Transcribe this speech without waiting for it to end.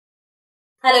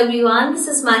Hello everyone, this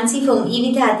is Mansi from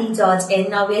evidyarthi.in.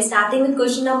 Now we are starting with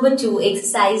question number 2,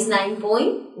 exercise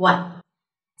 9.1.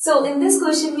 So in this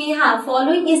question we have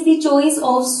following is the choice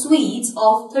of sweets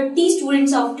of 30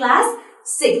 students of class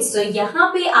 6. So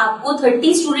यहाँ पे आपको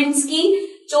 30 students की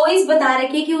choice बता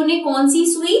रखे हैं कि उन्हें कौन सी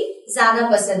स्वीट ज्यादा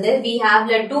पसंद है. We have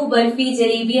Laddu, barfi,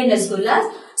 jalebi and rasgulla.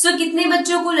 So कितने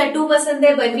बच्चों को लड्डू पसंद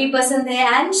है, बर्फी पसंद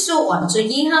है एंड so on. So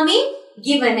ये हमें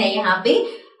गिवन है यहाँ पे.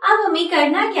 अब हमें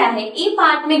करना क्या है, ए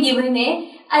पार्ट में गिवन है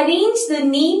arrange the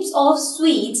names of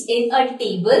sweets in a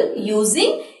table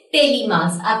using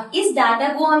telemarks. अब इस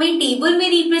डाटा को हमें टेबल में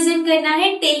रिप्रेजेंट करना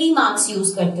है टेलीमार्क्स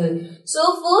यूज करते हुए.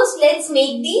 So first let's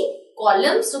make the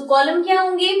column. So column क्या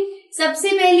होंगे,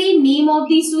 सबसे पहले name of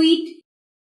the sweet,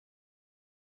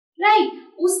 right.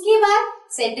 उसके बाद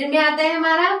सेंटर में आता है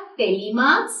हमारा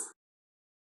telemarks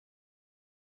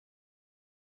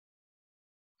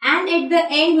and at the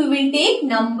end we will take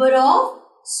number of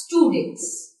students.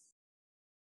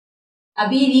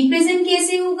 अब ये रिप्रेजेंट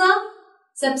कैसे होगा,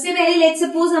 सबसे पहले लेट्स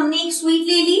सपोज हमने एक स्वीट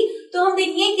ले ली तो हम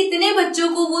देखेंगे कितने बच्चों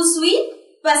को वो स्वीट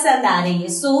पसंद आ रही है.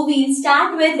 So we'll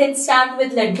start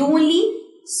with Laddu only.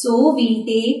 So we'll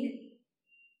take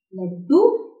Laddu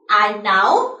and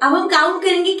now अब हम काउंट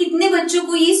करेंगे कितने बच्चों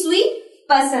को ये स्वीट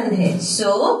पसंद है.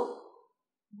 सो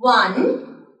 1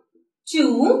 2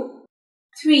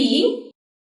 3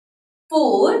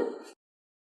 4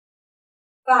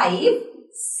 5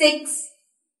 6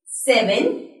 7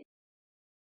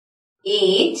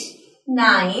 8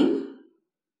 9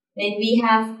 then we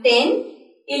have 10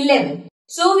 11.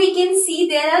 So we can see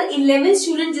there are 11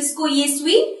 students जिसको ये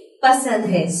स्वीट पसंद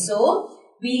है. So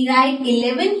we write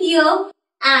 11 here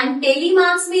and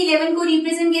telemarks में 11 को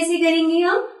रिप्रेजेंट कैसे करेंगे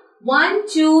हम, 1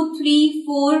 2 3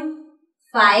 4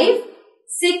 5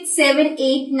 6 7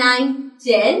 8 9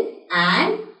 10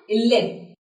 and 11.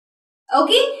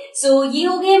 Okay, so ये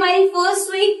हो गई हमारी first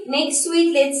sweet. Next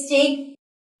sweet let's take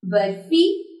barfi.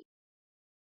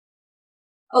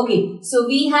 Okay, so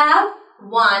we have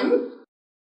 1,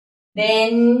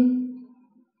 then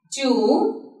 2,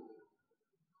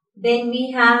 then we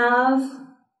have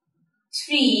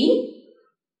 3.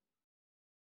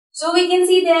 So we can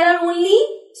see there are only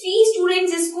 3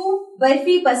 students जिसको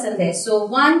बर्फी पसंद है. So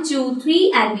 1 2 3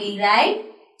 and we write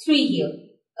 3 here.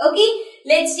 Okay,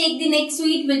 let's take the next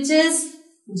sweet which is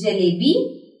jalebi.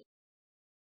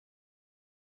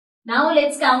 Now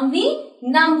let's count the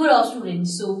number of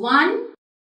students. So 1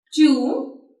 2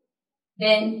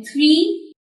 then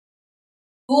 3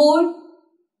 4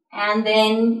 and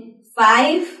then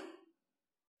 5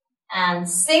 and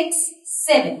 6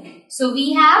 7. So we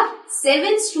have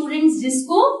 7 students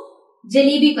जिसको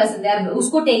जलेबी पसंद है. अब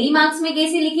उसको telemarks में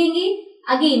कैसे लिखेंगे,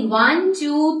 again 1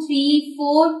 2 3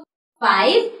 4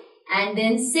 5 and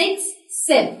then 6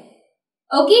 7.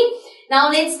 Okay, now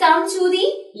let's come to the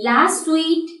last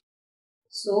sweet.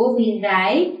 So we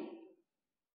write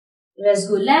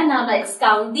rasgulla. Now let's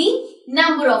count the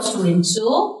number of students.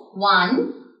 So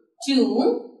 1 2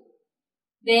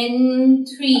 then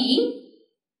 3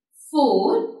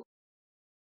 4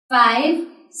 5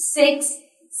 6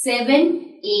 7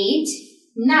 8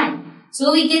 9.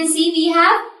 So we can see we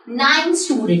have 9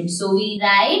 students. So we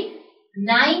write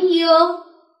 9 here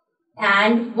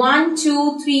and 1 2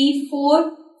 3 4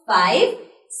 5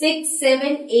 6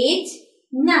 7 8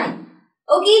 9.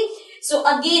 Okay, so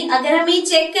again अगर हमें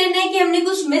check करना है कि हमने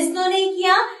कुछ miss तो नहीं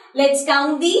किया, let's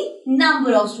count the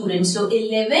number of students. So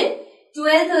 11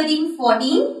 12 13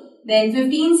 14 then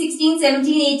 15 16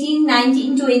 17 18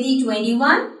 19 20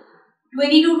 21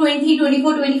 22 23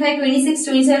 24 25 26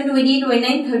 27 28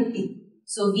 29 30.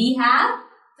 So we have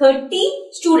 30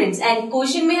 students and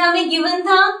question में हमें गिवन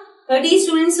था 30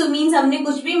 students, so means हमने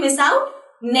कुछ भी मिस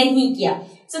आउट नहीं किया.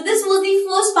 So this was the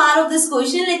first part of this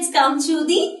question. Let's come to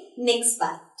the next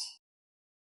part.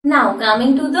 Now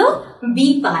coming to the B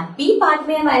part. B part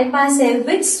में हमारे पास है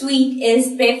which sweet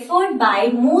is preferred by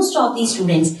most of the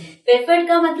students. Preferred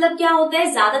का मतलब क्या होता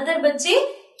है, ज्यादातर बच्चे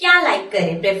क्या लाइक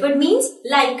करें. Preferred means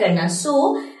लाइक करना. So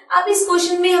अब इस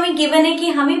क्वेश्चन में हमें गिवन है कि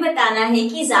हमें बताना है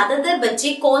कि ज्यादातर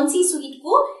बच्चे कौन सी स्वीट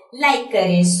को लाइक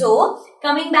करें. So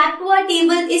coming back to our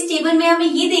table, इस टेबल में हमें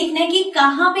ये देखना है कि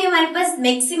कहाँ पे हमारे पास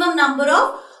मैक्सिमम नंबर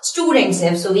ऑफ स्टूडेंट्स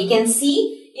है. So we can see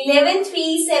 11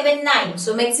 3 7 9.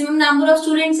 So maximum number of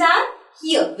students are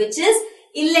here which is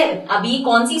 11. अब ये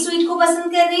कौन सी स्वीट को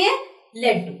पसंद कर रहे हैं,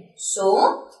 Laddu. So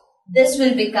this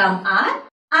will become our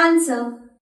answer.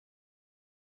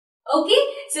 Okay,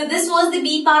 so this was the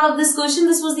B part of this question.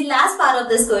 This was the last part of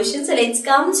this question. So let's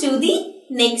come to the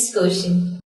next question.